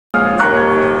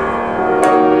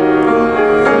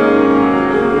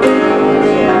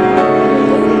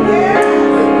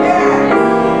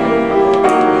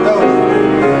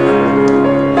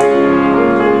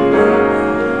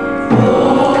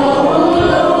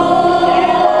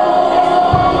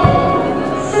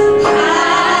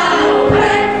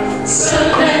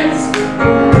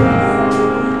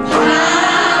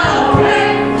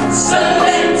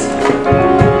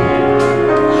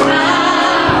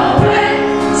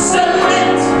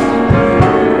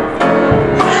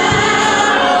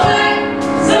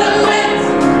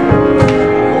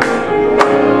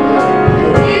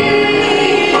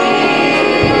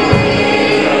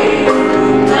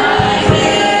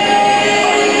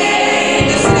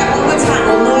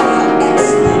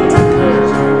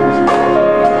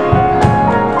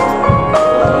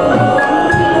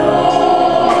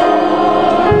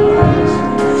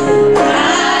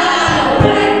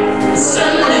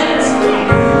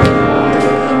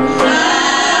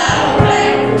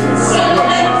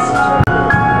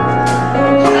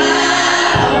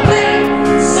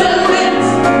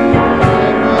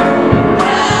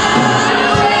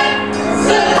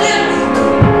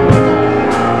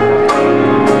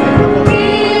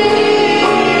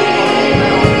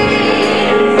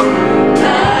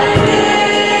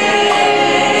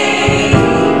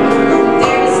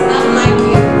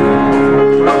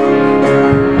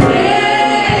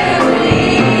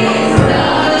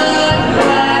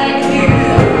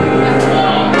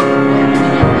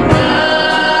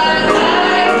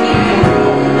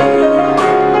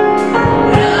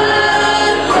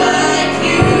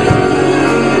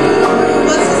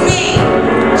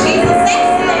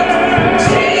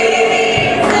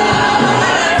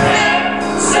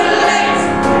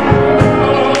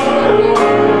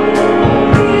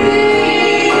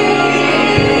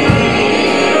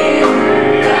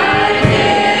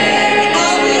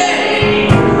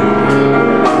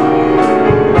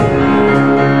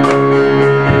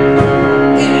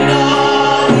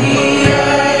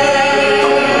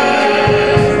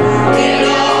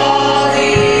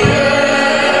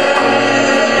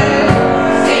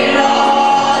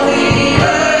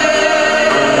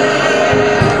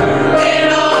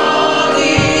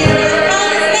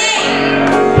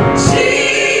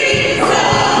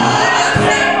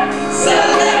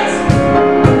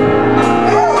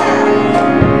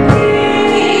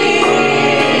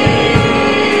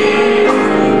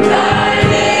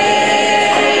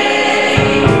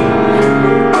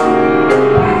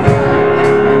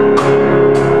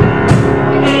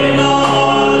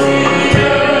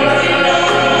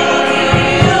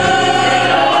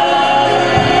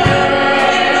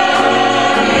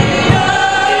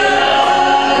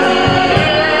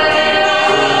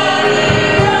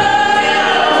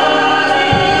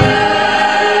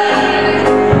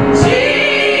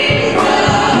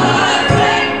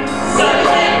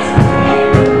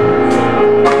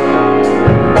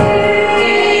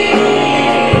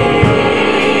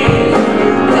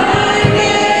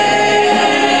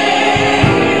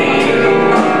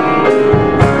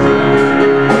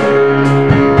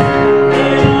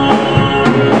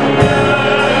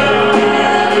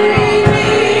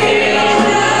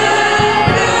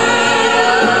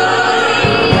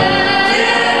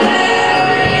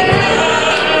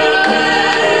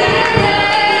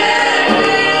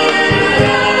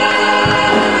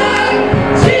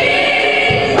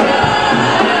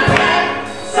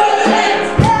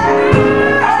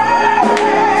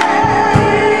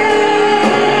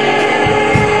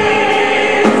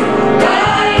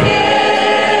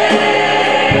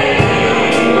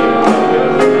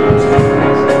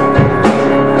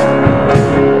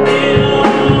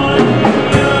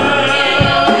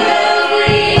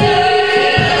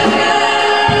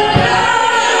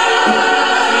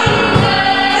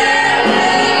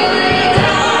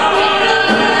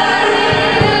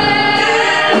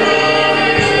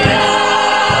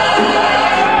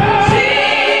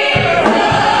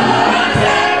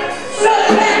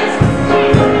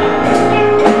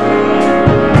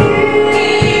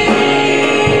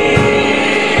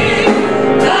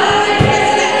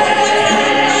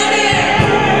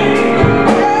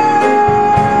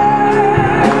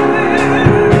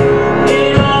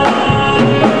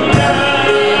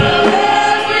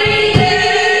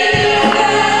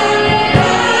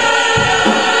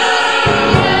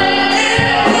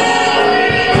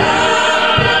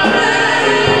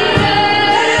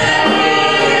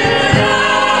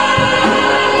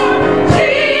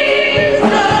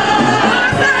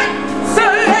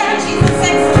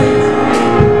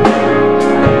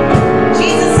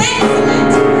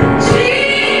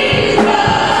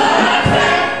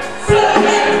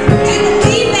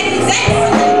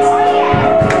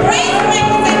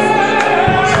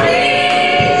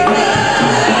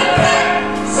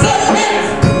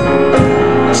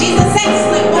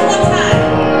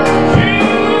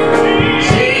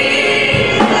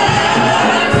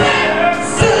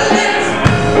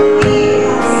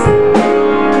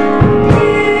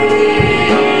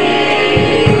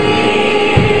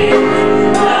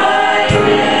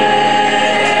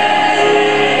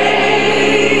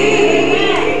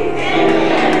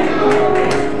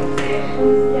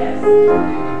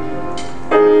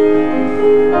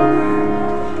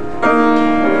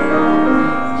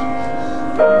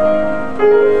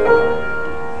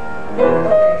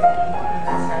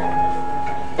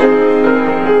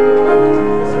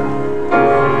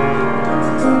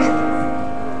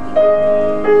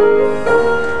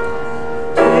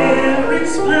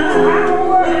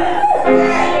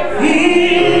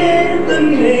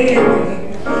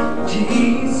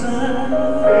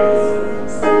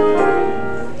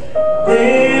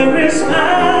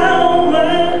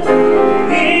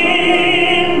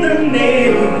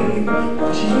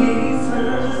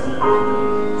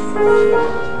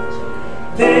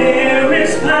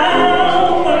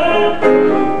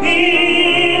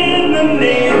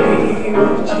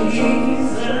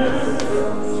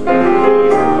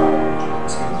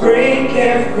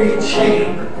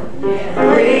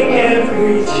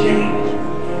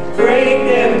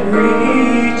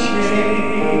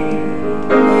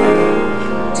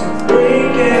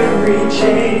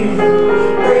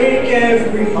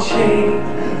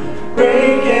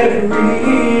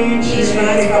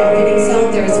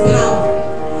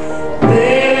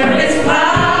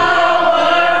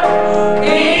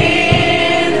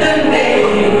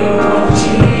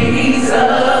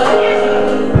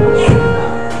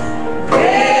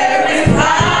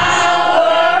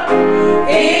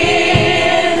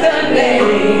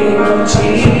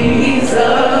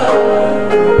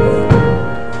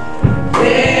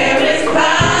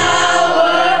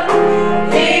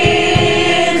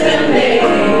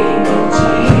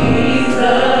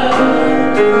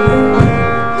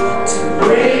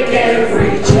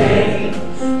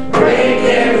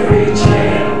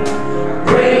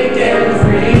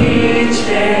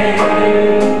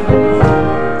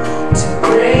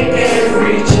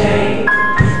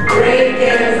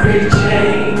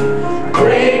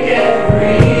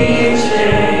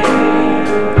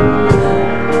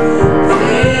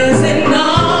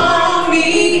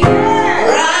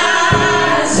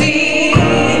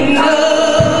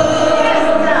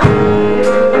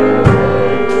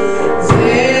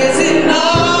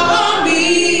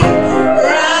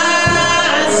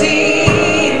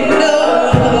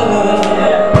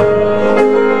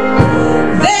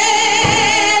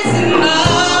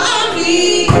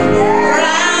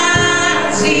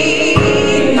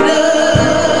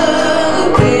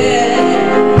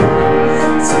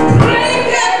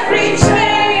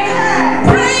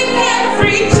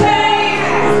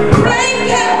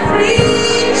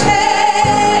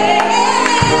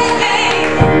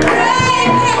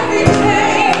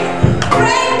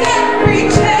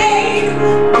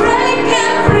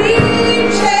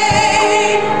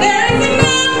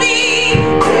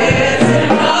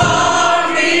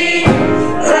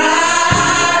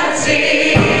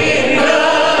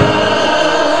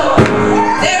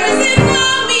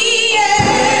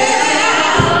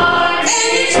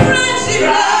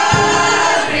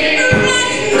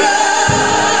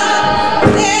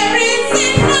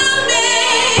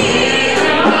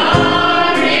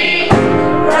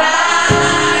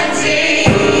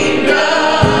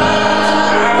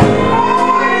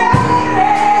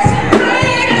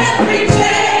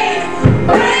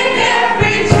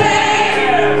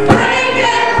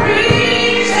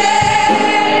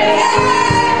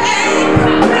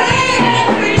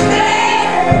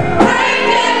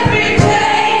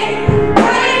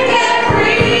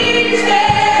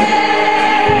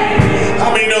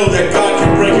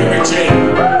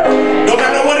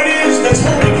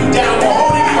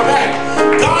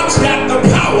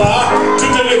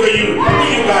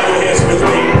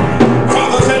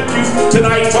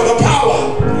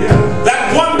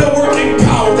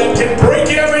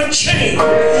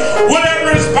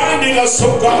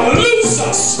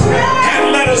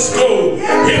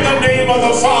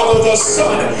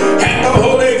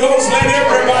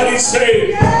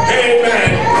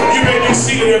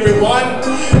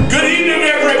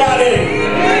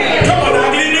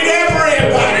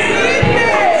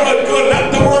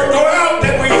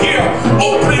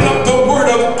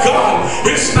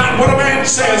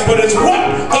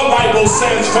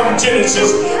From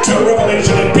Genesis to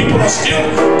Revelation, and people are still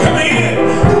coming in.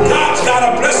 God's got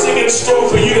a blessing in store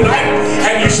for you tonight,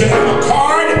 and you should have a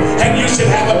card, and you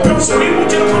should have a pencil. We want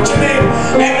you to put your name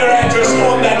and your address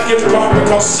on that gift card,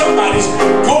 because somebody's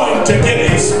going to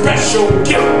get a special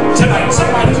gift tonight.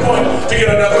 Somebody's going to get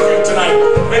another gift tonight.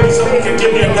 Maybe somebody can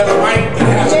give me another mic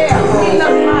that has a cover over it.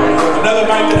 Another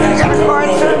mic that has a cover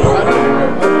over it.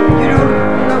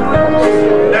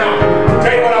 Now,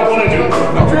 tell you what I want to do.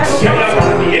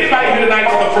 Anybody here tonight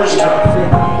for the first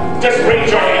time? Just raise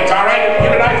your hands, all right?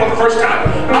 Here tonight for the first time.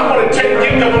 I want to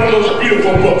give them one of those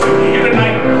beautiful books. Here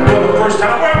tonight for the first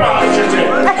time. Where am I?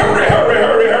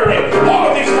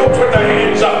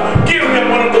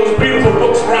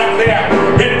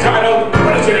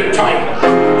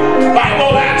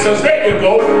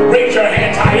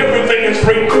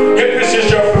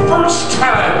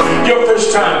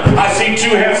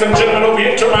 some gentlemen over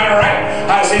here to my right.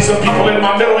 I see some people in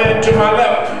my middle and to my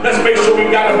left. Let's make sure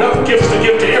we've got enough gifts to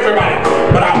give to everybody.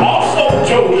 But I also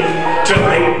told you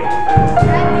tonight,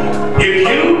 if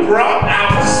you brought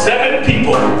out 7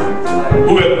 people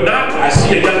who have not, I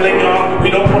see a young lady on, we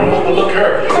don't want to overlook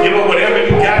her. You know, whatever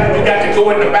you got to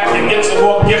go in the back and get some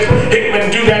more gifts.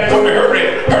 Hickman, do that for me.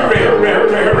 Hurry, hurry, hurry,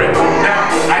 hurry, hurry. Now,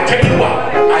 I tell you what,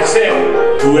 I said,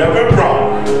 whoever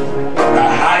brought the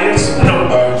highest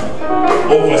number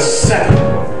over 7,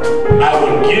 I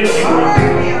will give you one.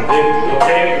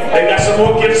 Okay? They got some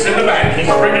more gifts in the back.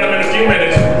 He's bringing them in a few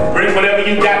minutes. Bring whatever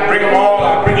you got. Bring them all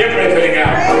out. Bring everything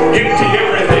out. Give it to you,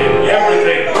 everything.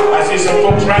 Everything. I see some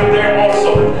folks right there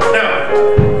also. Now,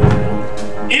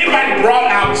 anybody brought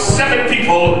out 7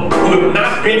 people who have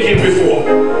not been here before?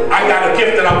 I got a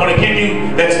gift that I want to give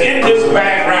you that's in this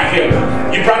bag right here.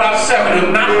 You brought out 7 who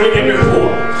have not been here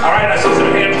before. All right, I see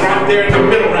some hands right there in the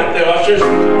middle right there, ushers.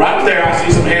 Right there, I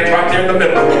see some hands right there in the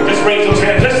middle. Just raise those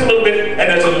hands just a little bit. And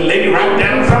there's a lady right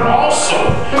down front also.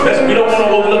 We don't want to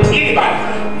overlook anybody.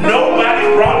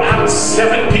 Nobody brought out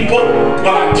 7 people,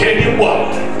 but I tell you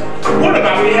what. What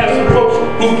about we have some folks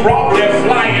who brought their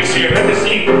flyers here? Let me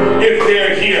see if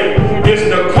they're here. Is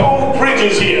Nicole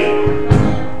Bridges here?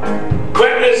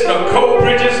 Where is Nicole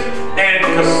Bridges and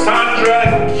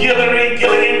Cassandra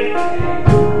Gillian?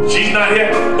 She's not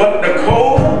here. But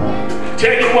Nicole,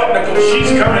 tell you what, Nicole,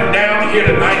 she's coming down here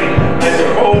tonight. And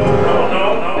Nicole,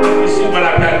 no. Let me see what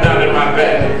I've got down in my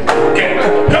bag. Okay,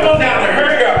 come on down there.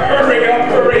 Hurry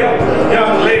up.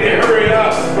 Young lady, hurry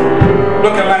up.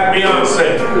 Looking like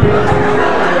Beyonce.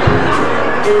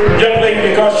 Young lady,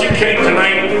 because she came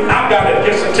tonight, I've got a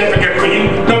gift certificate for you.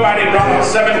 Nobody brought out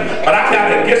 7, but I've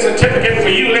got a gift certificate for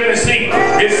you. Let me see.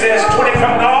 It says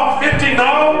 25, no, 50,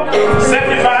 no,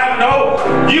 75,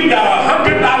 no. You got a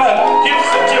 $100 gift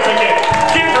certificate.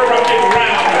 Give her a big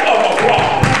round of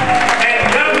applause. And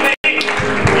young lady,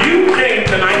 you came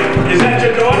tonight. Is that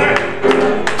your daughter?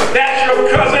 That's your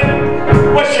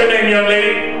cousin? What's your name, young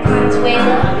lady?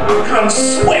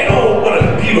 Consuelo, what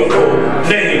a beautiful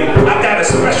name. I've got a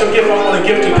special gift I want to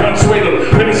give to Consuelo.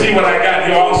 Let me see what I got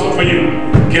here also for you.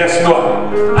 Guess what?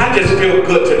 I just feel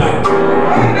good tonight.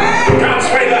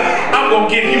 Consuelo, I'm going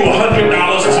to give you $100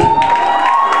 too.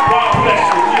 God bless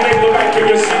you. You may go back to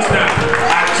your seats now.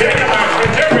 I tell you, my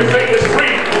friends, everything is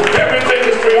free. Everything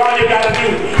is free. All you got to do,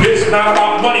 it's not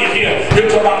about money here.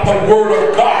 It's about the Word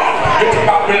of God. It's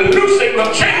about releasing the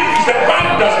chains that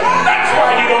bind us. That's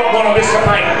why you don't want to miss a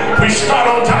night. We start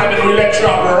on time and we let you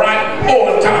out right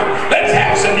on time. Let's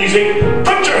have some music.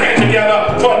 Put your hands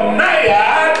together for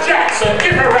Naya Jackson.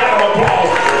 Give her a round of applause.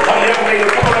 A young lady,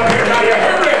 come on up here, Naya.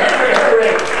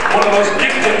 Hurry. One of those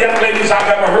gifted young ladies I've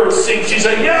ever heard sing. She's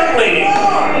a young lady.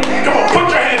 Come on, put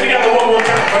your hands together one more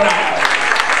time for Naya.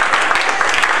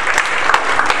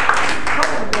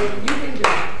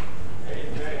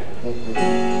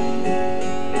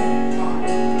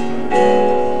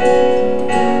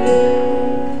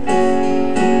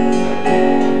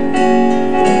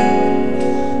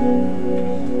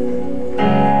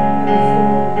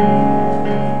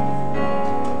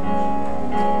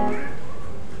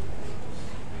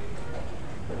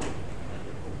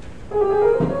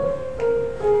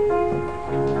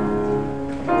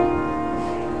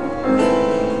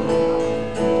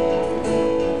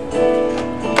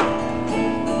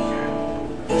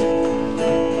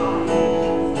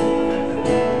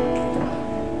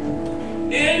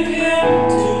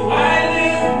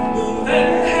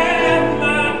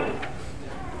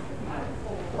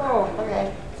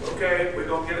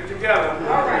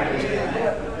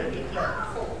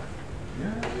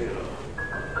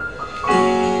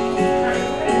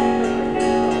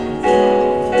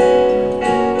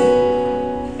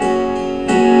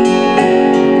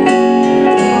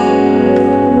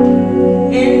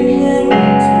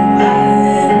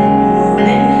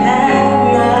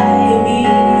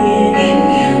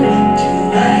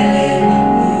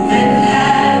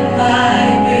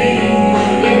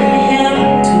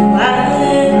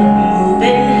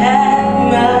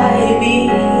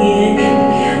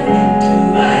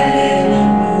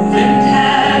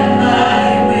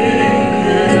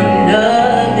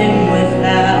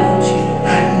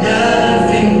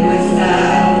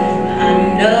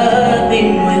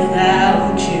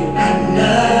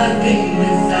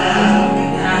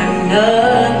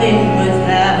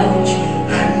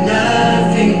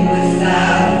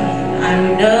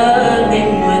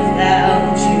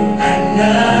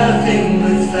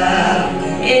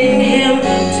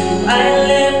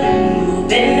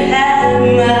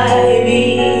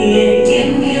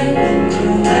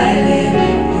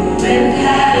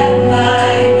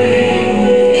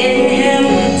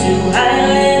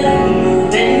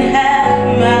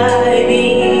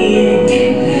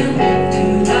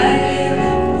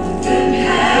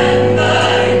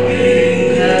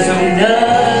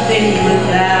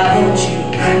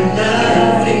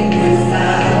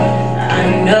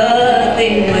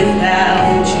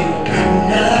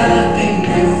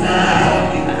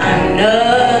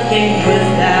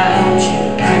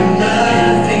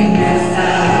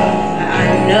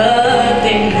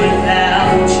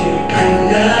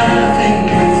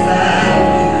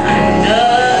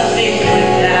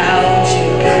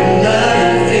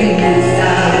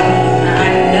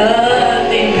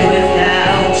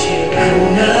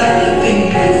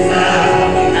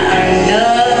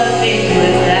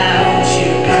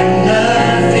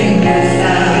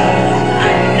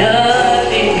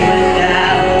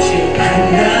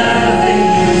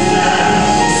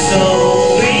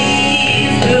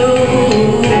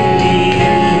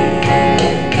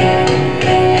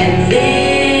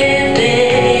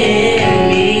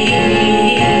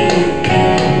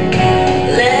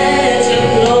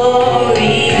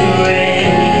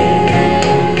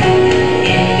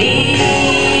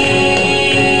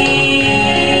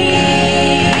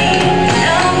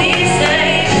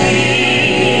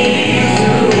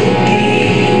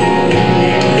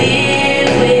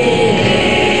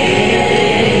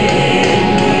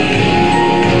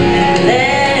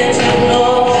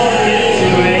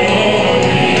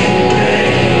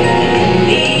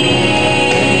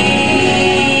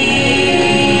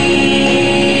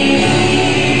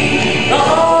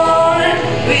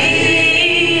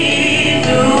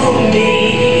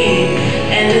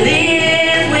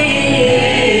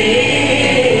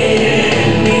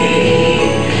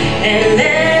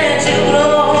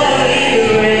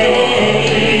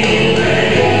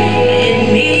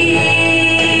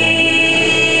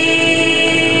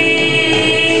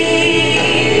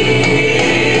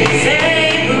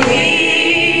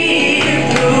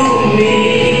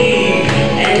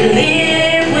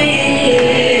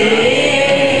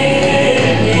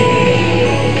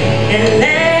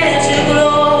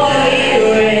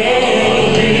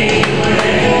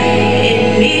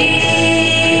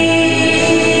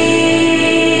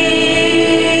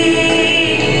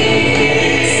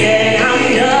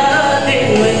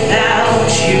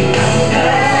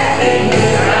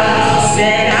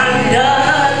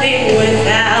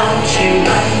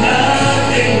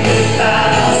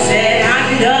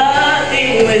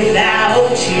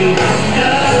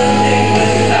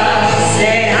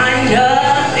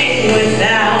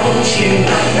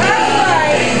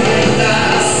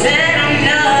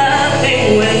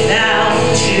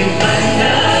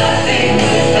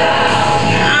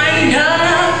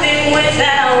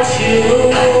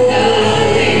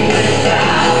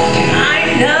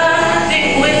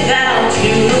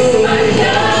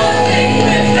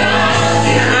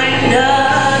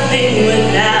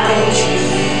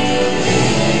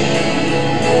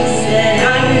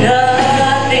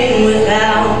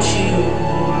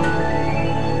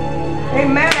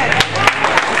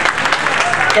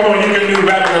 Come on, you can do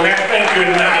better than that. Thank you,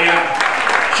 Naya.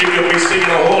 She could be singing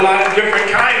a whole lot of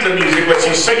different kinds of music, but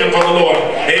she's singing for the Lord.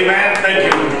 Amen. Thank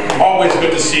you. Always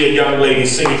good to see a young lady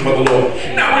singing for the Lord.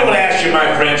 Now, we want to ask you,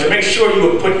 my friends, to make sure you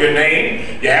would put your name,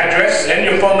 your address, and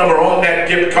your phone number on that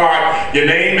gift card. Your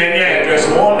name and your address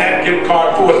on that gift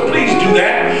card for us. Please do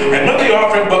that. And when the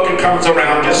offering bucket comes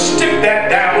around, just stick that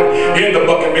down in the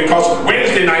bucket, because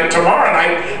Wednesday night, tomorrow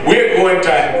night, we're going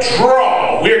to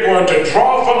draw. We're going to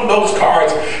draw from those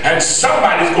cards, and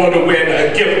somebody's going to win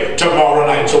a gift tomorrow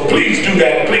night. So please do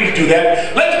that. Please do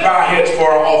that. Let's bow our heads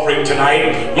for our offering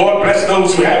tonight. Lord, bless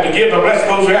those who have to give and bless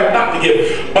those who have not to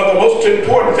give. But the most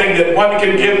important thing that one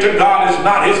can give to God is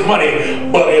not his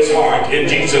money, but his heart. In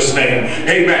Jesus' name,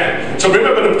 amen. So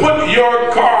remember to put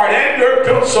your card and your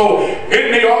pencil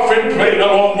in the offering plate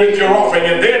along with your offering.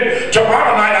 And then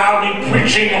tomorrow night I'll be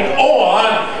preaching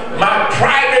on my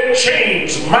private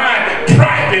change. My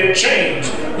private change.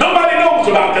 Nobody knows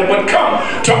about them, but come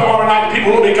tomorrow night.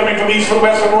 People will be coming from east, from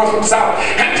west, from north, from south,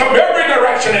 and from every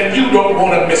direction, and you don't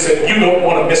want to miss it. You don't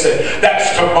want to miss it.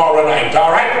 That's tomorrow night.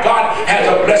 All right? God has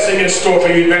a blessing in store for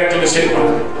you, Evangelist.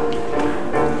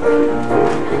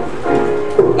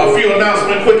 A few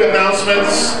announcements, quick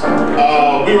announcements.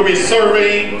 We will be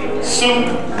serving soup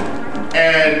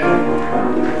and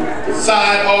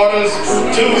side orders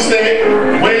Tuesday,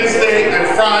 Wednesday, and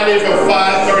Friday from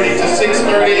 5:30 to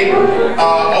 6:30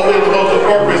 over in the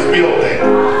multi-purpose building.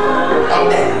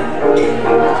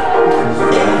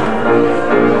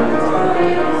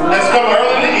 Let's come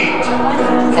early to eat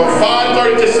from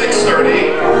 5:30 to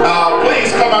 6:30.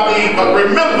 Please come out and eat. But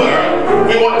remember,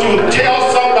 we want to tell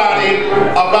somebody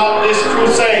about this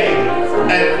crusade.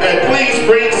 And please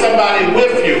bring somebody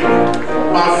with you.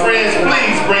 My friends,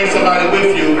 please bring somebody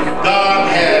with you. God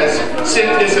has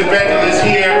sent this evangelist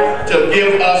here to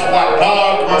give us what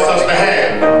God wants us to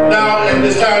have. Now, at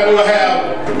this time, we will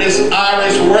have Miss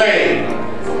Iris Ray.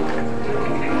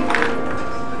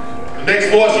 The next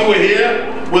voice you will hear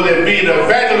will be the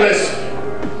Evangelist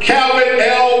Calvin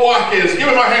Watkins. Give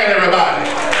him a hand, everybody.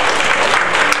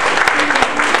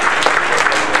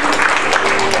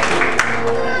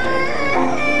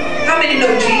 How many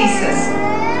know Jesus?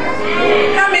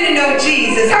 How many know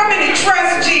Jesus? How many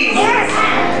trust Jesus?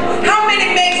 How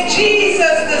many makes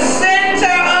Jesus the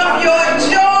center of your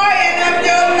joy and of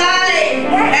your life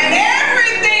and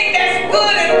everything that's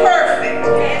good and perfect?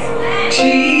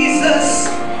 Jesus,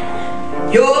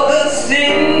 you're the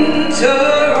center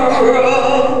of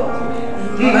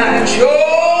my joy.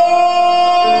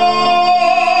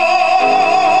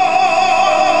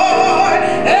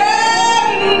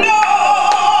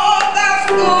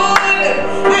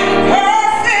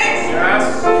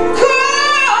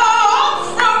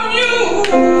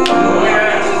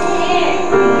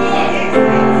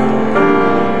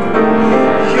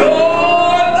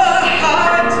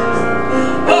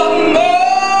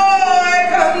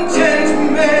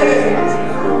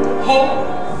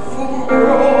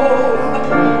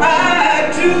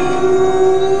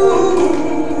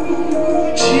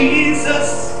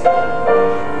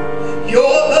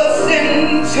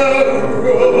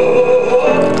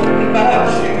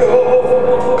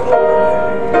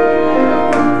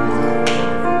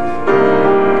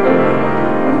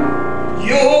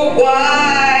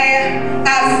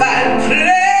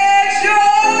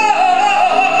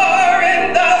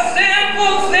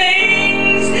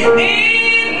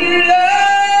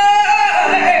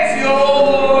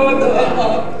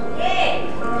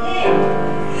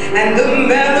 And the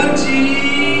melody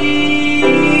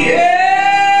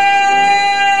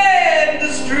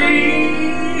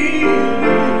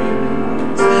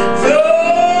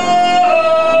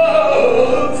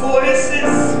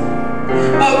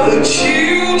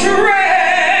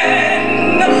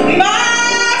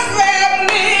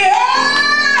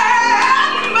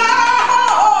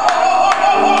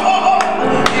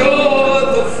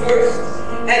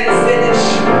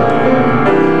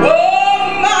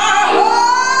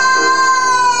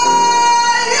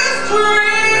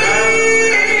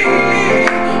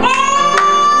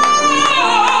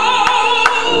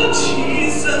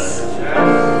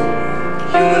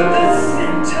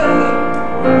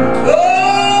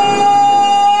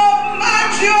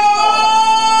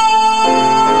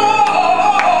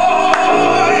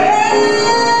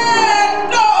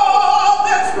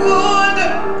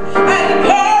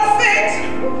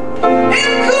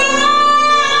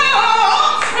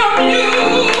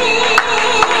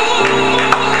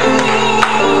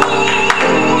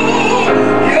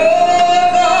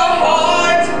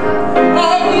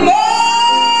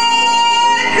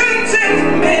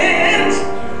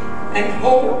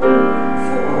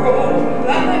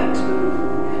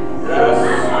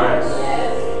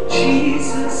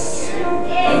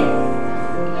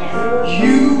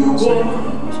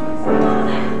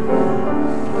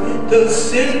the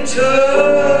center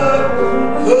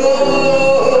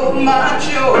of my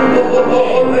joy.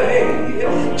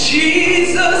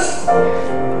 Jesus,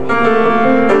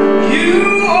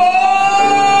 you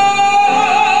are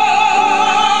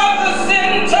the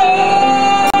center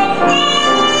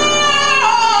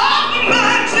of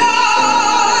my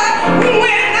joy.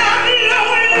 When I'm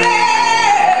lonely,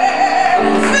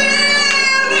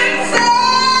 feeling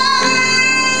sad,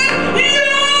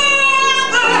 you're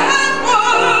the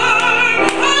apple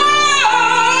of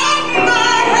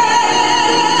my head.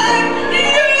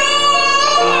 You're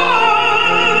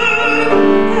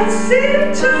the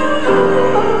center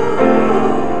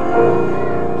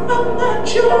of my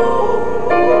joy.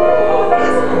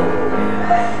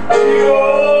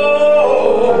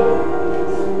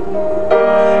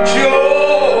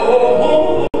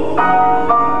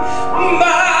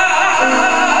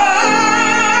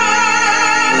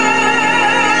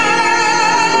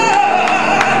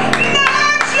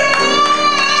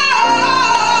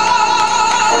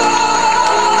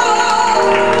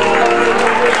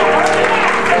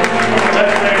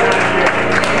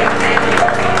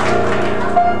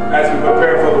 As we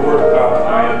prepare for the word of God,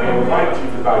 I invite you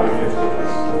to bow your heads with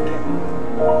us.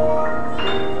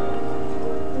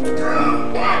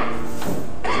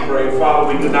 Pray, Father,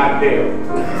 we do not dare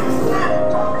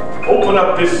open up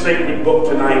this sacred book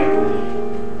tonight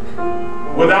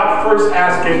without first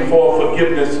asking for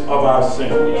forgiveness of our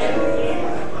sins.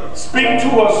 Speak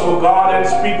to us, O God, and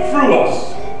speak through us.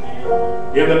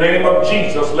 In the name of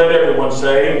Jesus, let everyone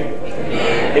say,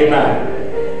 Amen.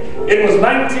 It was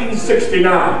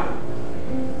 1969.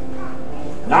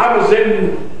 And I was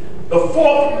in the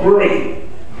 4th grade.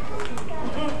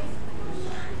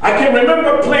 I can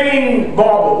remember playing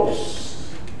marbles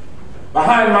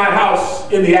behind my house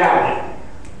in the alley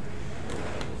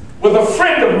with a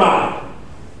friend of mine.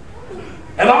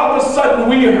 And all of a sudden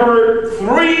we heard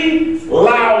 3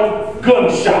 loud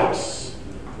gunshots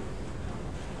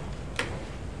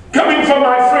coming from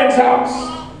my friend's house.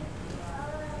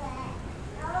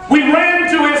 We ran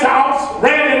to his house,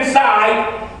 ran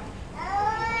inside,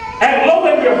 and lo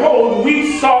and behold,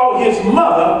 we saw his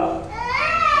mother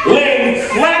laying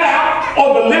flat out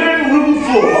on the living room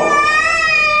floor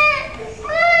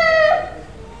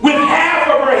with half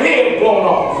of her head blown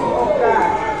off.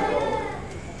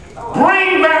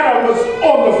 Brain matter was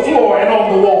on the floor and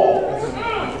on the wall.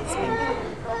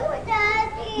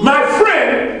 My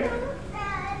friend,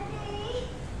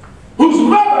 whose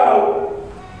mother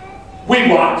we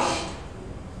watched,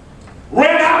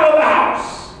 ran out of the house.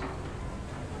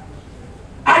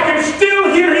 I can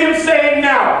still hear him saying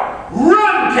now,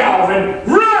 "Run, Calvin,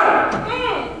 run!"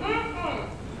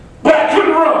 But I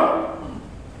couldn't run.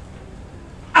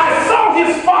 I saw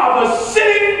his father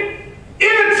sitting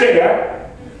in a chair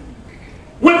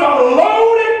with a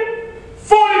loaded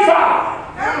 45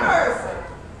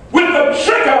 with the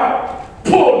trigger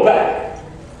pulled back.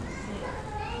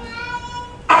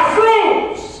 I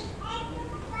froze.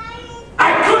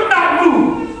 I could not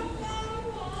move.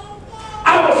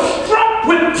 I was struck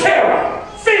with terror,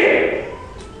 fear.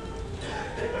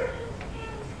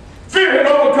 Fear had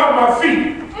overcome my feet.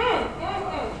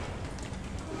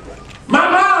 My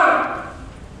mind.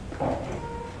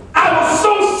 I was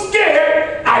so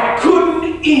scared I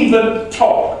couldn't even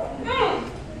talk.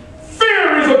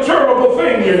 Fear is a terrible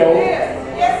thing, you know.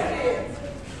 Yes, it is.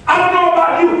 I don't know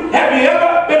about you. Have you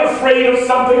ever been afraid of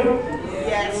something?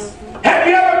 Yes. Have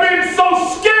you ever been so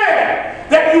scared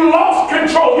that you lost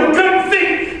control? You couldn't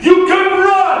think, you couldn't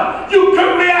run, you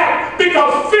couldn't react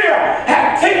because fear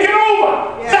had taken over.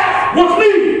 Yes. That was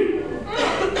me.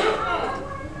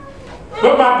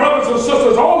 But my brothers and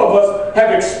sisters, all of us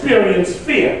have experienced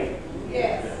fear.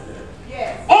 Yes.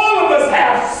 Yes. All of us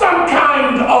have some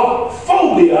kind of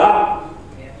phobia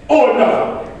or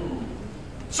another.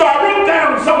 So I wrote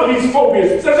down some of these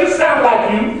phobias. Does it sound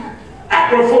like you?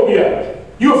 Acrophobia.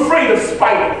 You're afraid of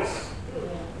spiders.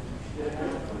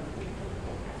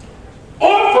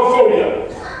 Orthophobia.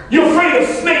 You're afraid of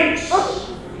snakes.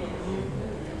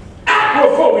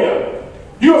 Acrophobia.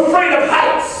 You're afraid of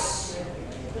heights.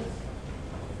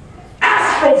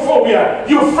 Astrophobia.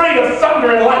 You're afraid of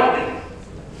thunder and lightning.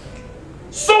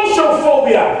 Social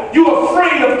phobia. You're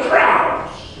afraid of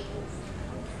crowds.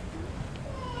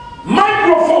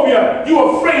 Microphobia.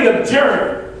 You're afraid of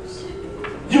germs.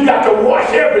 You got to wash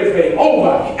everything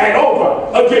over and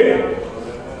over again.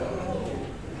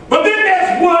 But then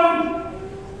there's one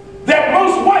that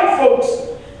most white folks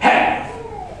have.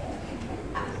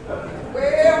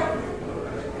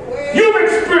 You've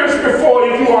experienced before,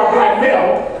 if you are a black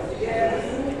male,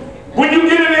 when you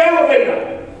get in the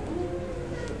elevator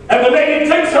and the lady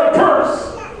takes her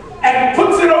purse and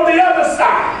puts it on the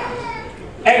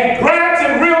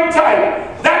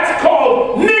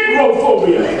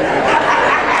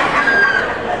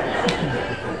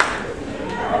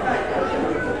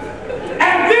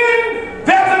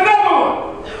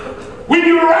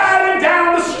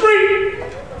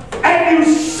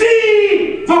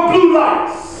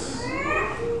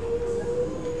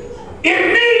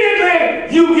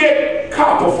you get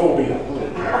carpophobia.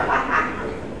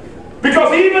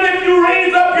 Because even if you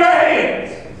raise up your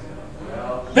hands,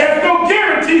 there's no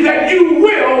guarantee that you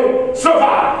will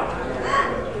survive.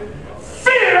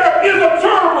 Fear is a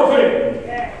terrible thing.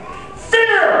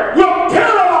 Fear will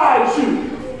paralyze you.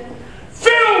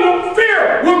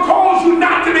 Fear will cause you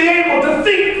not to be able to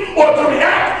think or to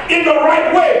react in the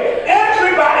right way.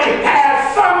 Everybody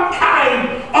has some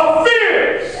kind of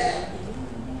fears.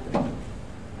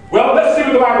 Well, let's see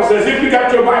what the Bible says. If you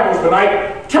got your Bibles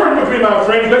tonight, turn with me, my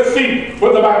friends. Let's see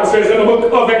what the Bible says in the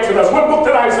book of Exodus. What book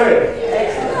did I say?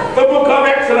 The book of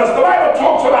Exodus. The Bible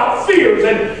talks about fears,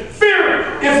 and fear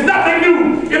is nothing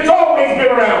new. It's always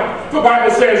been around. The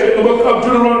Bible says in the book of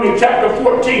Deuteronomy chapter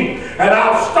 14, and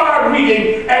I'll start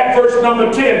reading at verse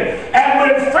number 10. And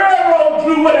when Pharaoh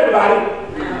drew what, everybody?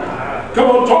 Come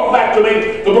on, talk back to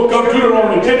me. The book of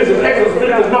Deuteronomy, Genesis, Exodus,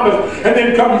 Leviticus, Numbers, and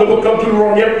then comes the book of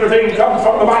Deuteronomy. Everything comes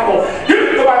from the Bible.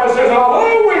 Here's the Bible says, I'll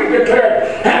always declare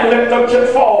and let the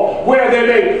chips fall where they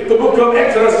may. The book of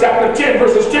Exodus, chapter 10,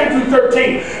 verses 10 through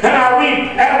 13. And I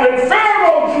read, and when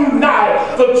Pharaoh drew nigh,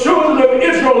 the children of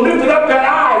Israel lifted up their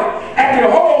eyes, and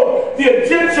behold, the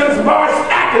Egyptians marched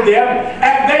after them,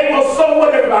 and they were so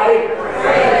what, everybody?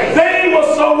 Afraid. They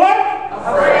were so what?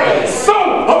 Afraid. So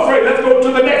afraid. Let's go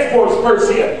to the next verse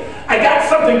here. I got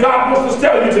something God wants to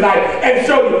tell you tonight and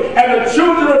show you. And the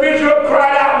children of Israel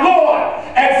cried out, Lord,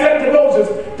 and said to Moses,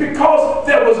 because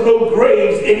there was no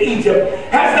graves in Egypt,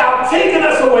 hast thou taken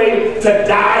us away to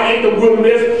die in the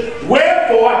wilderness?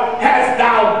 Wherefore hast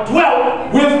thou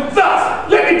dwelt with us?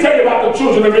 Let me tell you about the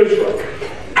children of Israel.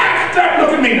 After,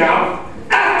 look at me now,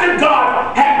 after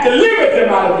God had delivered them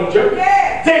out of Egypt,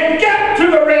 they got to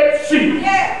the Red Sea.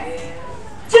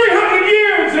 300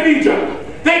 years in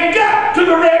Egypt. They got to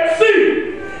the Red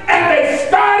Sea and they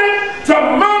started to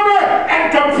murmur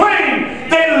and complain.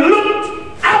 They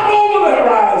looked out over the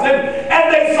horizon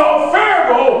and they saw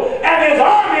Pharaoh and his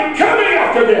army coming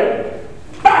after them,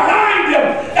 behind them,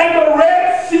 and the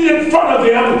Red Sea in front of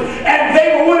them, and they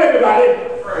were with everybody.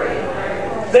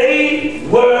 Afraid. They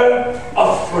were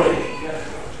afraid.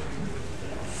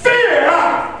 Fear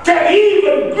can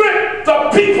even grip the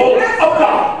people of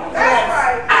God. That's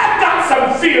right. I've got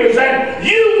some fears and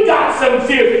you've got some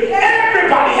fears.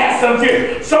 Everybody has some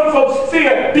fears. Some folks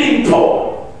fear being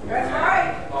poor. That's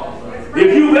right.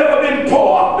 If you've ever been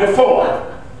poor before,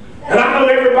 and I know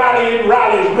everybody in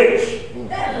Raleigh is rich.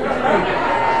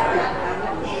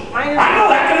 I know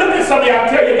I can look at some of you and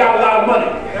tell you got a lot of money.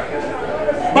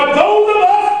 But those of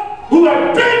us who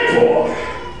have been poor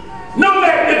know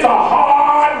that it's a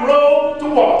hard road to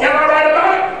walk. Am I right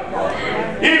about it?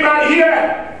 Anybody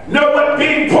here know what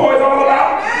being poor is all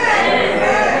about?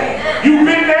 You've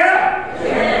been there?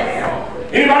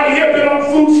 Anybody here been on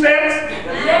food stamps?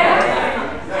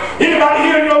 Anybody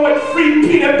here know what free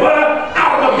peanut butter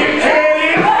out of a big can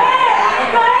is?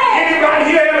 Anybody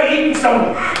here ever eaten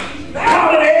some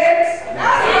powdered eggs?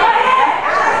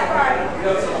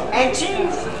 And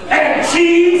cheese. And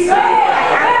cheese?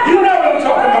 You know what I'm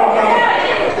talking about now.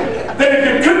 That if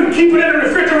you couldn't keep it in the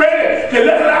refrigerator, you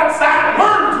left it outside,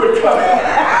 worms would come.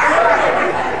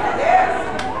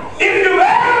 If you've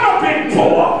ever been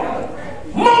poor,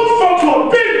 most folks who have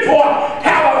been poor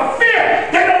have a fear.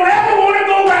 They don't ever want to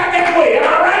go back that way. Am I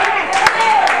right?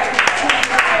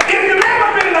 If you've ever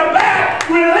been in a bad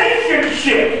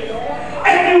relationship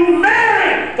and you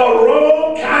married the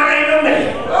wrong kind of man,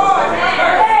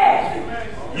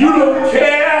 you don't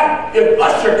care if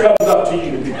Usher comes up to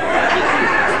you.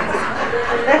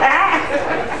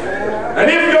 And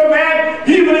if your man,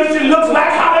 even if she looks like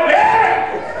Holly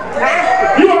Berry,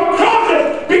 you are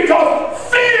cautious because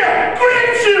fear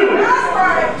grips you.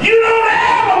 You don't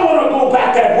ever want to go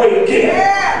back that way again.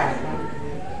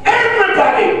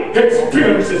 Everybody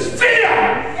experiences fear.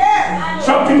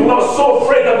 Some people are so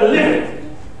afraid of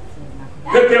living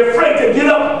that they're afraid to get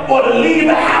up or to leave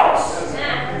the house.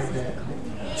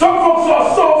 Some folks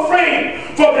are so afraid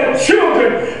for their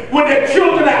children when their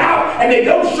children are out and they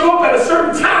don't show up at a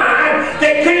certain time,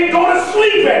 they can't go to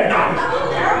sleep at night.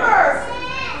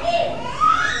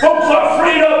 Folks are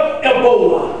afraid of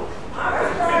Ebola.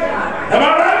 Am I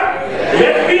right?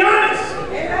 Let's be honest.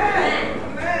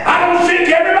 I don't shake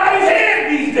everybody's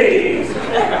hand these days.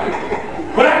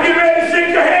 When I get ready to shake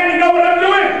your hand, you know what I'm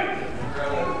doing?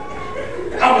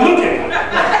 I'm looking.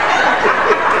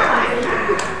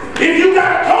 If you got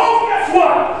a cold, guess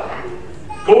what?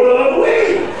 Go the other way.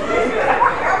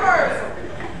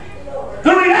 The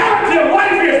reality of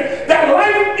life is that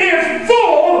life is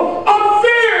full of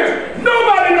fears.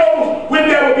 Nobody knows when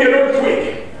there will be an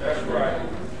earthquake.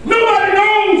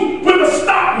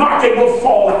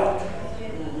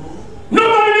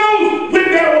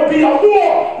 be a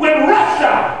war when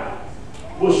Russia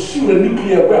will shoot a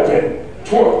nuclear weapon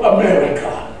toward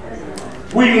America.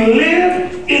 We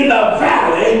live in the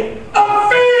valley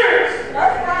of fears.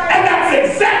 And that's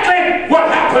exactly what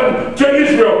happened to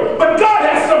Israel. But God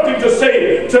has something to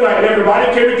say tonight,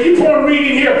 everybody. Can we keep on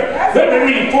reading here? Let me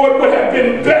read. For it would have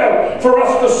been better for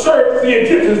us to serve the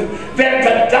Egyptians than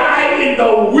to die in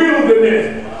the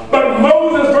wilderness. But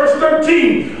Moses, verse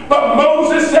 13, but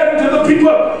Moses said unto the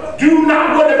people, do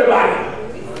not, what everybody?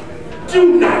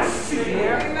 Do not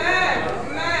fear.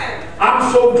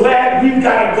 I'm so glad we've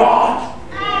got a God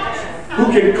who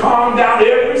can calm down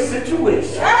every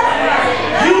situation.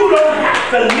 You don't have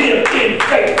to live in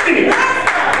fear.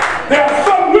 There are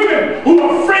some women who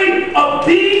are afraid of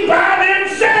being by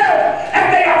themselves,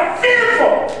 and they are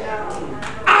fearful.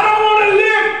 I don't want to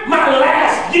live my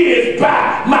last years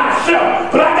by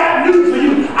myself, but I got news for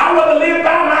you. I'd rather live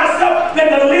by myself than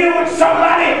to live with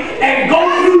somebody and go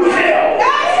through hell.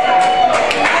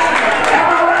 Am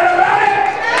I right about it?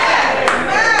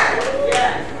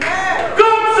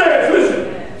 God says, listen,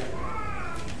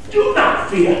 do not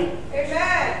fear.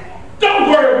 Don't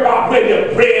worry about where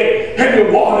your bread and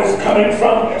your water is coming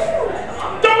from.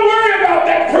 Don't worry about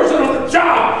that person on the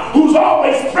job who's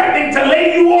always threatening to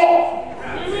lay you off.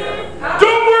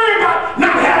 Don't worry about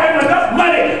not having enough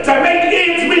money to make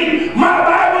ends meet. My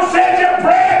Bible says your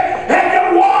bread and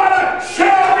your water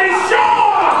shall be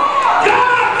sure.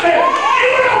 God says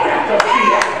you don't have to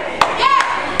fear.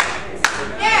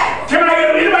 Can I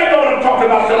get anybody know what I'm talking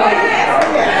about tonight?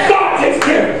 God takes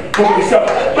care of himself.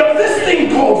 But this thing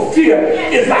called fear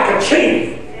is like a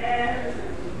chain.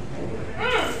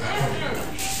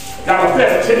 Got a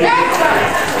better chain.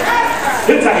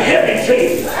 It's a heavy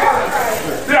chain.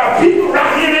 There are people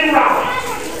right here in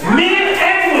Raleigh, men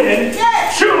and women,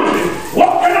 children,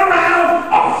 walking around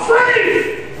afraid.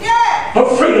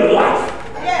 Afraid of life.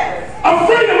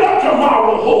 Afraid of what tomorrow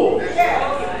will hold.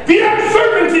 The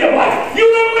uncertainty of life. You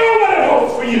don't know what it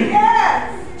holds for you.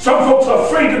 Some folks are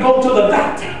afraid to go to the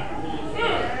doctor.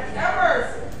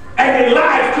 And their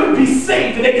lives could be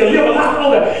saved and they can live a lot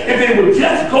longer if they would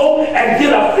just go and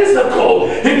get a physical.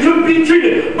 It could be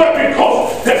treated, but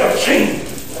because there's a change.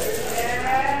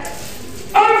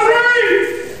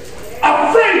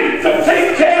 Afraid to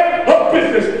take care of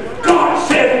business. God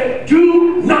said,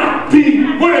 do not be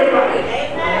worried.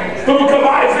 The book of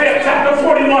Isaiah chapter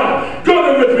 41. Go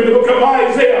there with me, the book of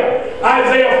Isaiah.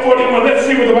 Isaiah 41. Let's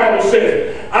see what the Bible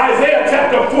says. Isaiah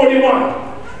chapter 41.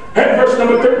 And verse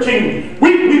number 13. We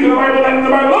read the Bible and the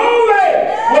Bible only.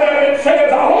 Whatever it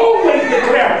says, I'll always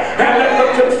declare. And let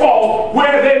the chips fall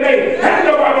where they may. And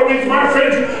the Bible reads, my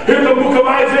friends, in the book of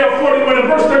Isaiah 41 and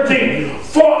verse 13.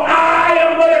 For I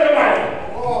am what everybody.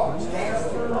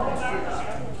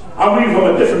 I'm reading from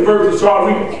a different version, so I'll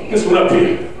read this one up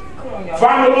here. For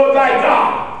I am the Lord thy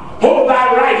God. Hold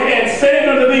thy right hand, saying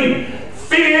unto thee,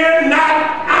 fear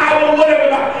not, I will what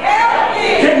everybody.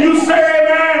 Can you say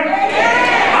amen?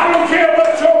 I don't care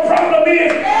what your problem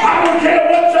is. I don't care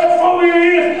what your phobia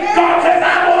is. God says, I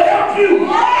will help you.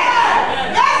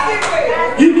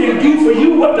 He can do for you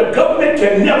what the government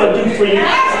can never do for you.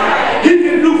 He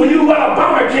can do for you what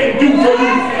Obama can't do for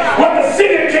you. What the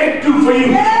Senate can't do for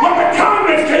you. What the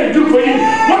Congress can't do for you.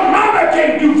 What Mama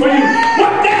can't do for you.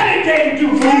 What Daddy can't do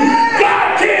for you.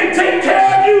 God can take care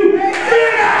of you.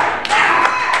 Fear not.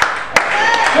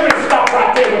 Let me stop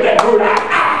right there with that word I.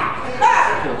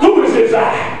 Who is his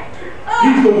eye?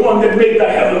 He's the one that made the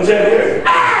heavens and the earth.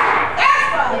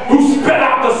 Who spat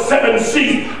out the seven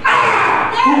seas.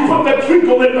 Who put the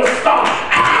twinkle in the star.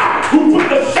 Who put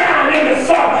the shine in the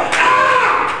sun.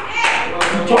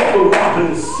 Who taught the robin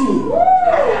to sing.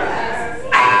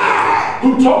 Who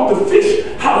taught the fish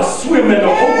how to swim in the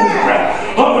holy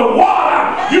breath of the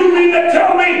water. You mean to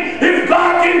tell me if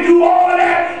God can do all of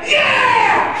that?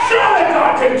 Yeah! Surely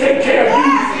God can take care of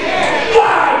you.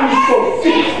 Why are you so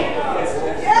fearful?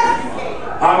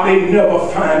 I may never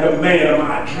find a man of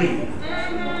my dream.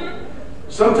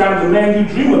 Sometimes the man you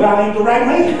dream about ain't the right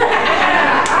man.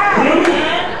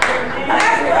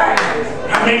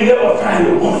 I may never find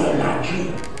the woman of my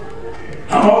dream.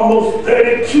 I'm almost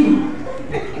 32.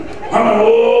 I'm an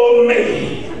old man.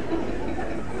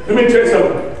 Let me tell you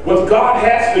something. What God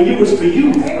has for you is for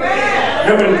you.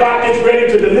 And when God gets ready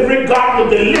to deliver it, God will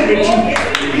deliver it to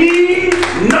you. He's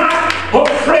not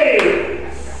afraid.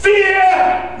 Fear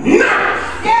not.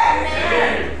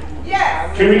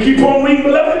 Can we keep on reading,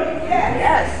 beloved?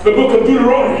 Yes. The book of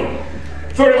Deuteronomy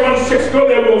 31:6. Go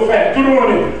there real fast.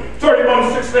 Deuteronomy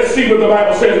 31:6. Let's see what the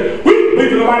Bible says. We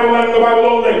believe in the Bible and the Bible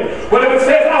only. Whatever it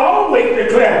says, I'll always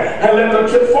declare, and let the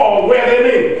chips fall where they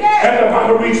may. And the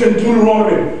Bible reads in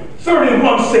Deuteronomy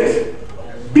 31:6.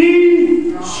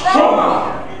 Be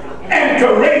strong and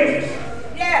courageous.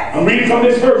 I'm reading from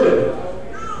this version.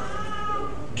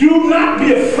 Do not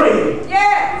be afraid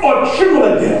or tremble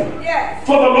at them.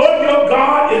 For the Lord your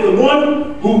God is the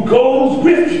one who goes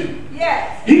with you.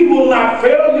 He will not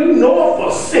fail you nor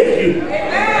forsake you.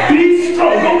 Be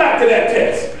strong. Go back to that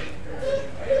text.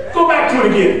 Go back to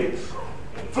it again.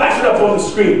 Flash it up on the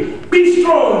screen. Be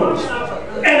strong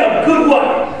and of good what?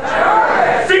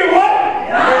 Fear what?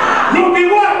 You'll be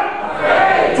what?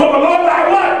 For the Lord thy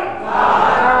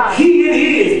what? He it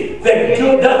is that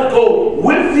doth go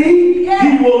with thee.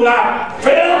 He will not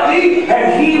fail thee,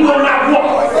 and he will not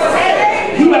what?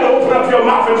 You better open up your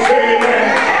mouth and say amen.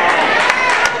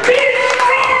 Be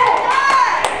strong.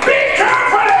 Be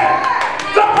confident.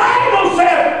 The Bible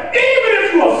says, even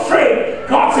if you're afraid,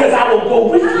 God says, I will go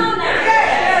with you.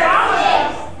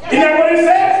 Isn't that what it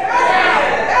says?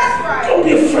 Don't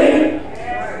be afraid.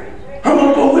 I'm going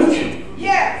to go with you.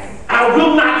 I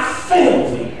will not fail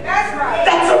thee.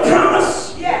 That's a promise.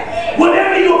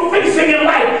 Whatever you're facing in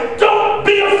life, don't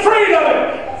be afraid of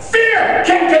it. Fear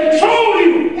can control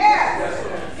you.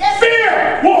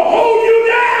 Fear will hold you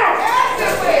down.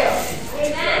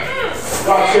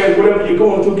 God says, whatever you're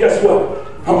going through, guess what?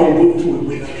 I'm going to go through it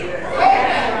with you.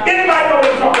 Anybody know what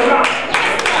I'm talking about?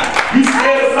 You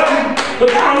scared of something? Look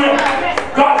down there.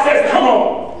 God says, come on.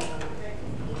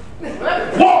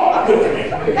 Walk with me.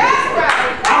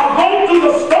 I'll go through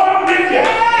the storm with you.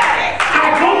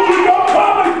 I'll go through your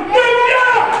problems with you.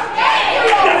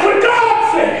 That's what God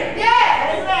said.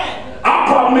 Our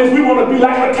problem is we want to be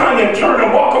like Latanya and turn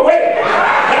and walk away.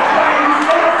 That's why you're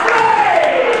so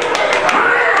afraid.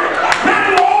 Now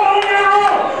you're all on your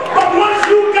own. But once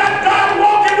you got God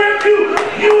walking with you,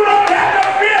 you don't have to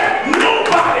fear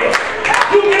nobody.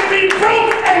 You can be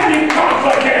broke and be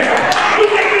confident. You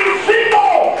can be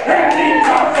single and be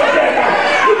confident.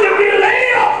 You can be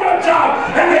laid off your job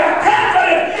and be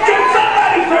confident. Can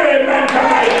somebody say amen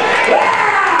tonight?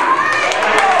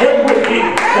 Get with me.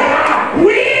 And I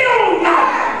will not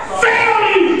fail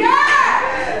you.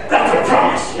 That's a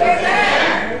promise.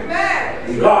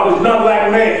 God is not like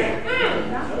man.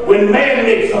 When man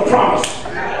makes a promise,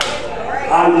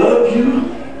 I love you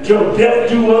till death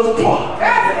do us part.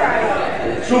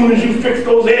 As soon as you fix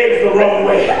those eggs the wrong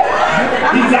way,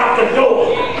 he's out the door.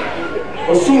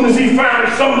 As soon as he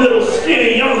finds some little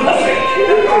skinny young hussy.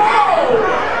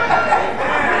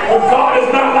 But God is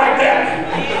not like that.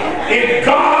 If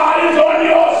God is on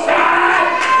your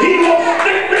side, he will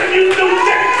stick with you through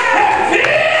thick and thin.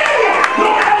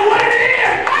 No matter what it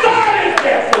is, God is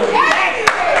there for you.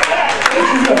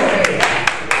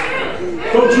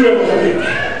 Don't you ever forget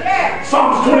that.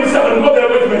 Psalms 27, go there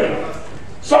with me.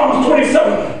 Psalms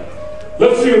 27.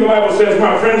 Let's see what the Bible says,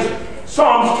 my friends.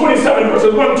 Psalms 27,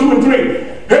 verses 1, 2, and 3.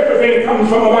 Everything comes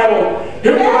from the Bible.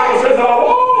 Here the Bible says, I'll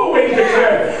always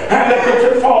declare, and let the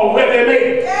chips fall where they may.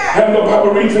 And the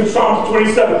Bible reads in Psalms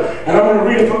 27, and I'm going to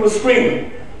read it from the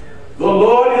screen. The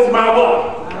Lord is my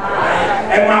what?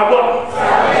 And my what?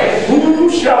 Whom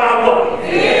shall I what?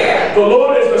 The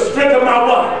Lord is the strength of my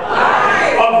what?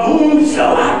 Of whom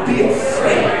shall I be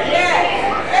afraid?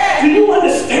 Do you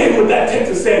understand what that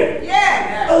text is saying?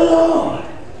 The Lord.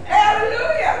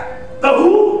 Hallelujah. The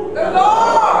who? The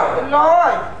Lord. The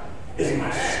Lord is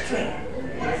my strength.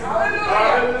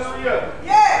 Hallelujah.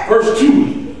 Verse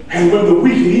 2. And when the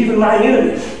wicked, even my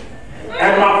enemies,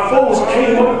 and my foes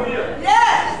came up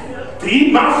to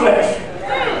eat my flesh,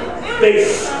 they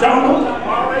stumbled.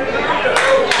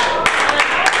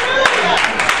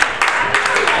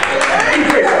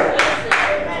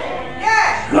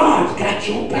 God's got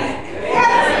your back.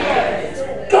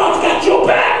 God's got your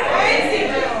back.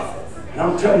 And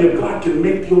I'm telling you, God can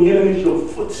make your enemies your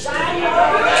footstool.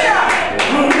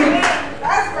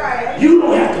 That's right. You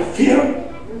don't have to fear them.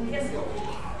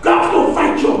 God's going to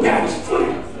fight your battles for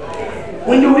you.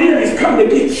 When your enemies come to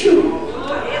get you,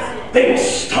 they will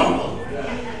stumble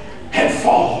and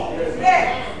fall.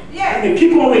 And they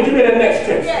keep on, give me that next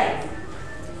text.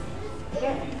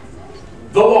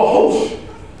 Though a host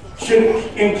should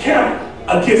encamp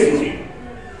against me,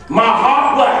 my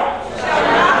heart what? Shall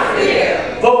not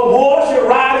fear. Though war should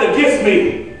rise against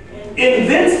me, in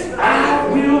this I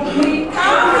will be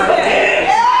confident.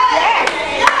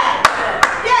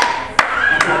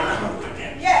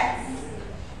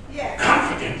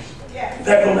 Confidence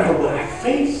that no matter what I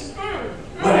face,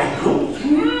 what I go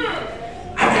through,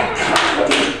 I got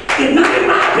confidence in not in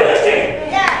my ability.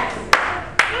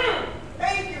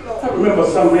 Thank you, Lord. I remember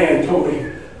some man told me,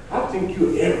 I think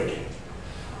you're arrogant.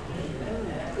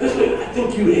 Listen, I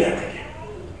think you're arrogant.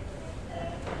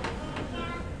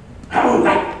 I don't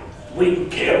like the way you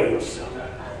carry yourself.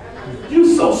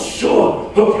 You're so sure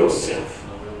of yourself.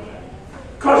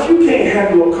 Because you can't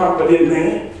handle a confident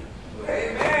man.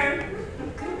 Amen.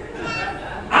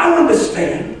 I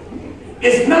understand.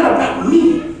 It's not about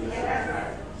me.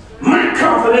 My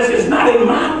confidence is not in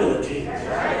my ability.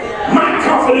 My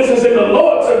confidence is in the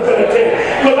Lord's ability.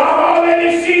 Because I've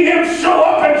already seen him show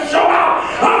up and show out.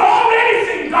 I've already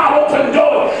seen God open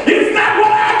doors. It's not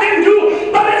what I can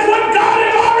do, but it's what God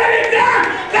has already done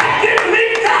that gives me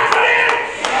confidence.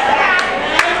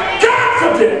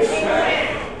 Confidence.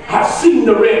 I've seen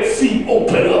the Red Sea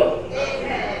open up.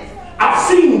 I've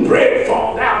seen bread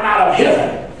fall down out of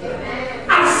heaven.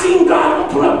 I've seen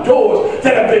God open up doors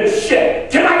that have been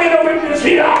shut. Can I get a witness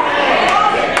here?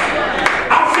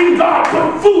 I've seen God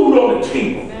put food on the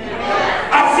table.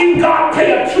 I've seen God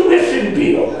pay a tuition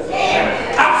bill.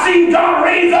 I've seen God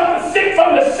raise up the sick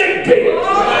from the sick bed.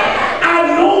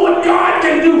 I know what God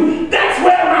can do. That's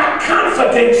where my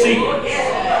confidence is.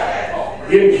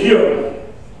 In here,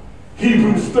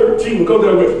 Hebrews 13, go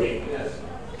there with me.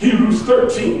 Hebrews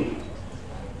 13,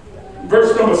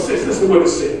 verse number 6, listen to what it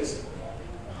says.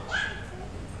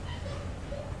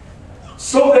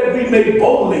 So that we may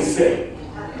boldly say,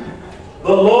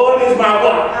 the Lord is my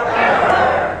what?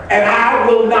 And I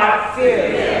will not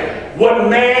fear. What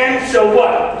man shall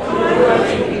what?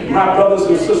 My brothers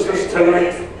and sisters,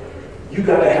 tonight, you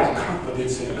got to have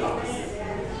confidence in God.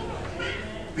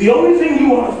 The only thing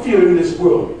you ought to fear in this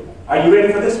world, are you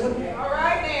ready for this one? All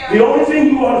right now. The only thing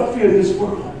you ought to fear in this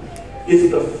world is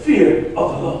the fear of the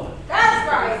Lord. That's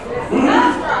right.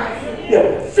 That's right.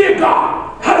 Yeah, fear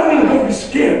God. I don't mean don't be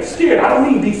scared. I don't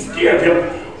mean be scared of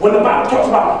him. When the Bible talks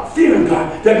about fearing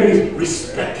God, that means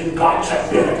respecting God's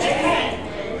ability,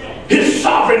 his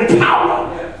sovereign power.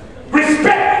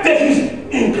 Respect that he's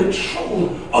in control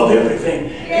of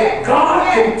everything. If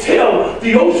God can tell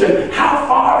the ocean how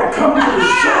far to come to the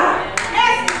shore,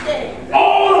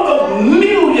 all of the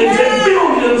millions and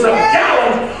billions of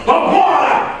gallons of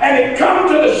water, and it comes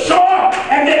to the shore,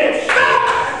 and then it stops.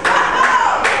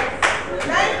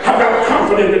 I've got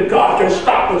confidence that God can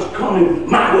stop what's coming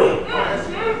my way.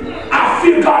 I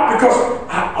fear God because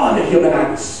I honor him and I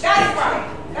respect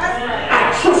him.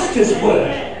 I trust his word.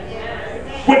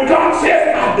 When God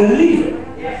says, I believe it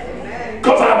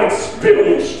because I've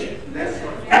experienced it.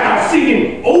 And I've seen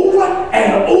him over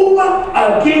and over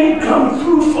again come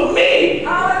through for me.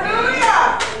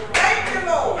 Hallelujah. Thank you,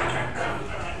 Lord. I got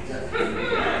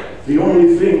confidence. The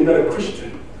only thing that a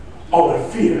Christian ought to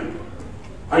fear.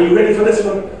 Are you ready for this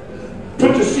one?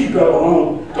 Put your seatbelt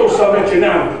on. Throw something at you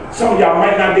now. Some of y'all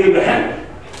might not be able to handle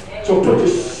it. So put your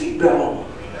seatbelt on.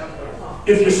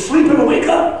 If you're sleeping, wake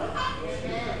up.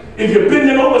 If you're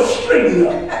bending over, straighten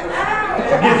up.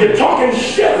 If you're talking,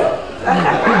 shut up.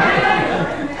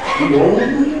 The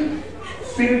only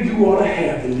fear you ought to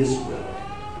have in this world,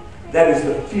 that is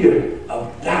the fear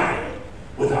of dying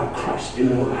without Christ in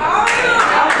your life.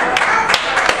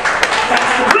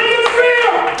 That's the real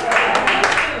fear.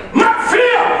 My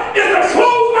fear is to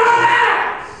close my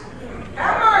eyes.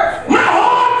 My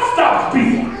heart stops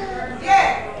beating.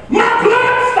 My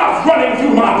blood stops running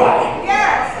through my body.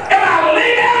 And I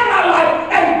lay down my life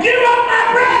and give up my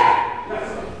breath.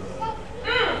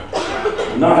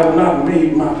 And I have not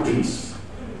made my peace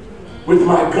with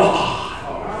my God.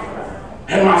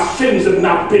 And my sins have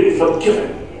not been forgiven.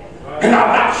 And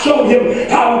I've not shown him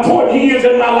how important he is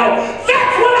in my life.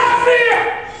 That's what I fear.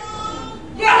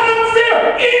 I don't fear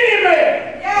any man.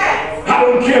 I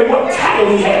don't care what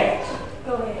title he has.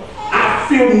 I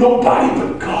fear nobody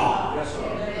but God.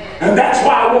 And that's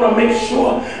why I want to make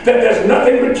sure that there's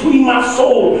nothing between my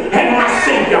soul and my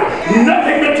Savior.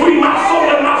 Nothing between my soul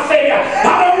and my Savior.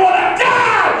 I don't want to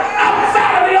die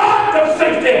outside of the ark of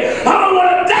safety. I don't want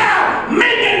to die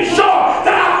making sure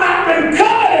that I've not been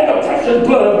covered in the precious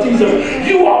blood of Jesus.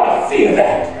 You ought to fear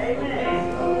that.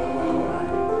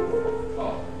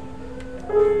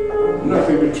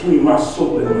 Nothing between my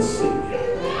soul and my Savior.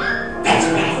 That's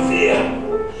what I fear.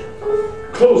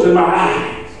 Closing my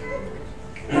eyes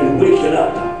and waking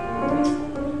up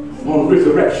on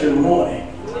resurrection morning,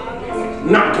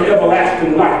 not to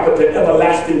everlasting life, but to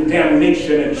everlasting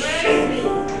damnation and shame.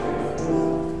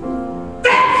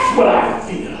 That's what I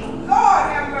fear. Lord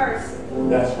have mercy.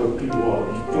 That's what people ought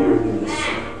to be fearing in this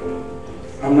city.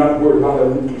 I'm not worried about a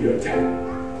nuclear attack.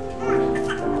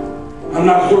 I'm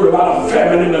not worried about a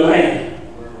famine in the land.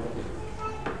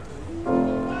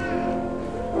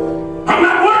 I'm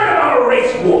not worried about a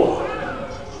race war.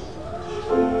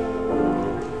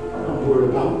 I'm worried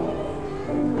about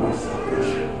my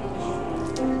salvation.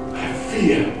 I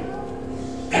fear.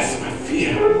 That's my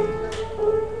fear.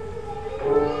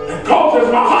 It causes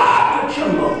my heart to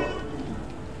tremble.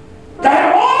 To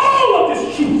have all of this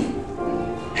truth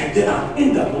and then I'll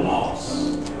end up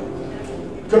lost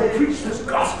to preach this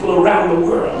gospel around the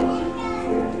world.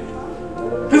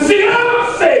 To see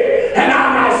others saved and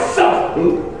I myself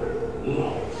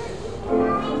lost.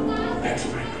 That's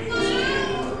my greatest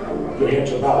fear. Your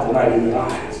heads are bowed tonight in your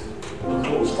eyes.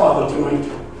 Close, Father, tonight.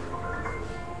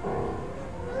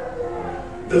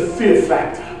 The fear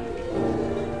factor.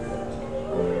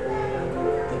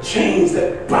 The chains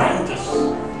that bind us.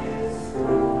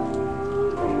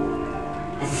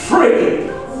 Afraid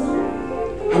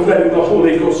of letting the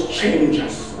Holy Ghost change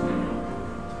us.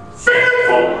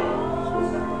 Fearful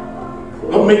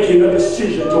of making a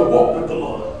decision to walk with the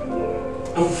Lord.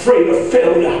 Afraid of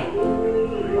failure.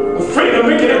 Afraid of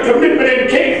making a commitment and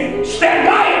can't stand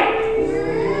by it.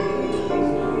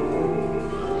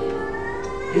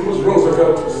 It was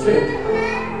Roosevelt who said,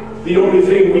 the only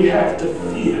thing we have to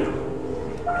fear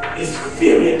is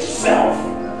fear itself.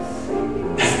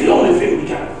 That's the only thing we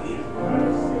got to fear.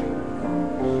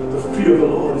 The fear of the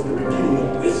Lord is the beginning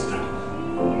of wisdom.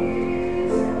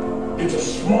 It's a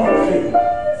smart thing.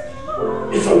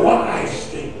 It's a wise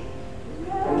thing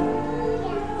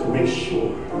to make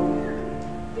sure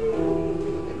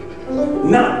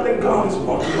not that God is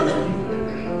walking with you,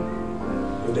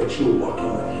 but that you're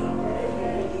walking with Him.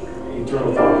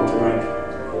 Eternal Father, tonight,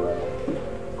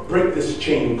 break this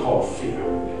chain called fear.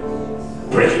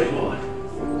 Break it, Lord.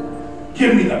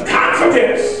 Give me the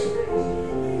confidence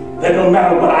that no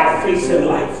matter what I face in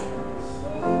life,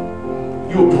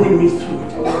 you'll bring me through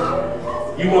it.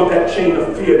 You want that chain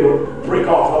of fear to break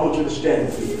off, I want you to stand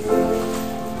with me.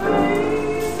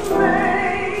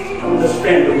 Just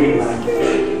stand with me tonight.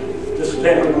 Just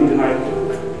stand with me tonight.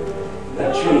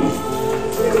 That chain.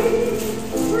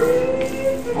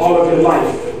 All of your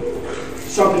life,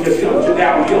 something has held you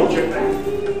down, held you back.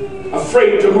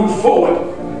 Afraid to move forward.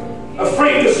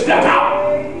 Afraid to step out.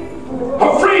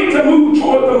 Afraid to move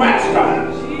toward the Master.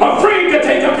 Afraid to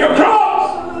take up your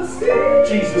cross.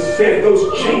 Jesus said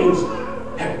those chains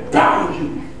have bound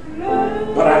you.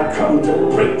 But I come to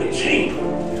break the chain.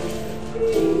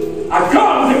 I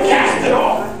come to cast it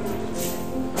off.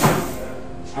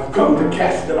 I've come to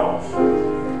cast it off.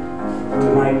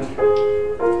 Tonight,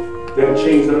 there are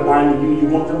chains that are binding you. You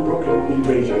want them broken. Will you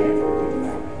raise your hand for me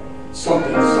tonight?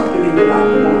 Something in your life,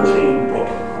 you want a chain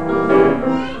broken.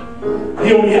 He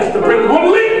only has to break one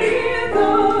link.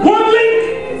 One link.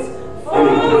 And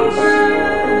it breaks.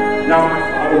 Now, my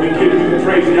Father, we give you the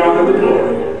praise, the honor, and the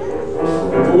glory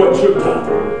for what you've done.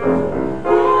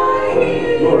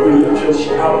 Lord, we lift your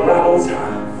shout right on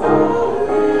time.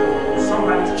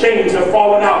 Somebody's chains have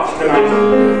fallen out tonight.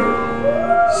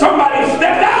 Somebody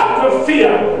stepped out of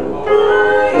fear.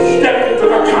 Step into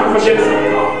the confidence of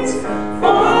God.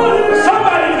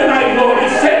 Somebody tonight, Lord,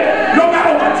 has said, no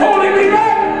matter what's holding me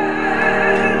back,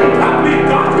 I believe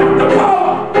God got the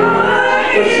power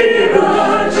to shake it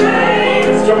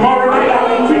loose. Tomorrow night I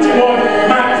will be preaching on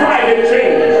my private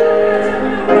chains.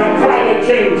 My private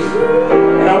chains.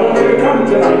 And I want you to come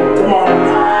tonight, tomorrow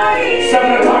night.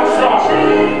 7 o'clock sharp.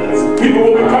 People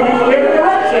will be coming from every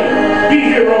direction. Be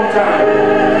here on time.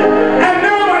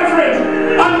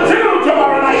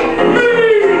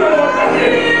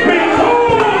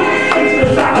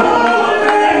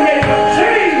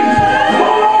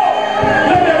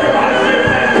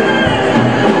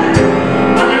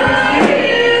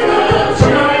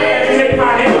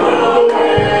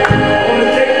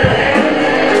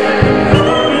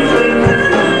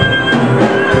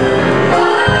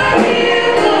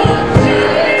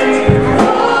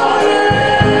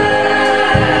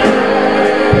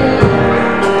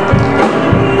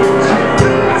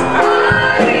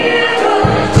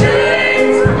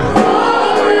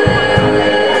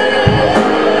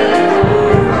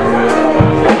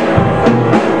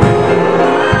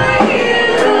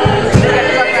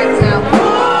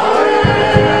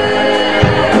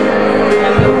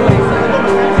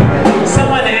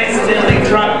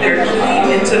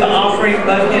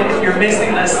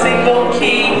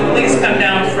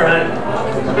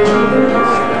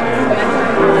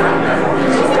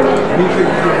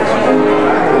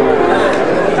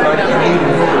 Like you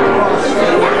need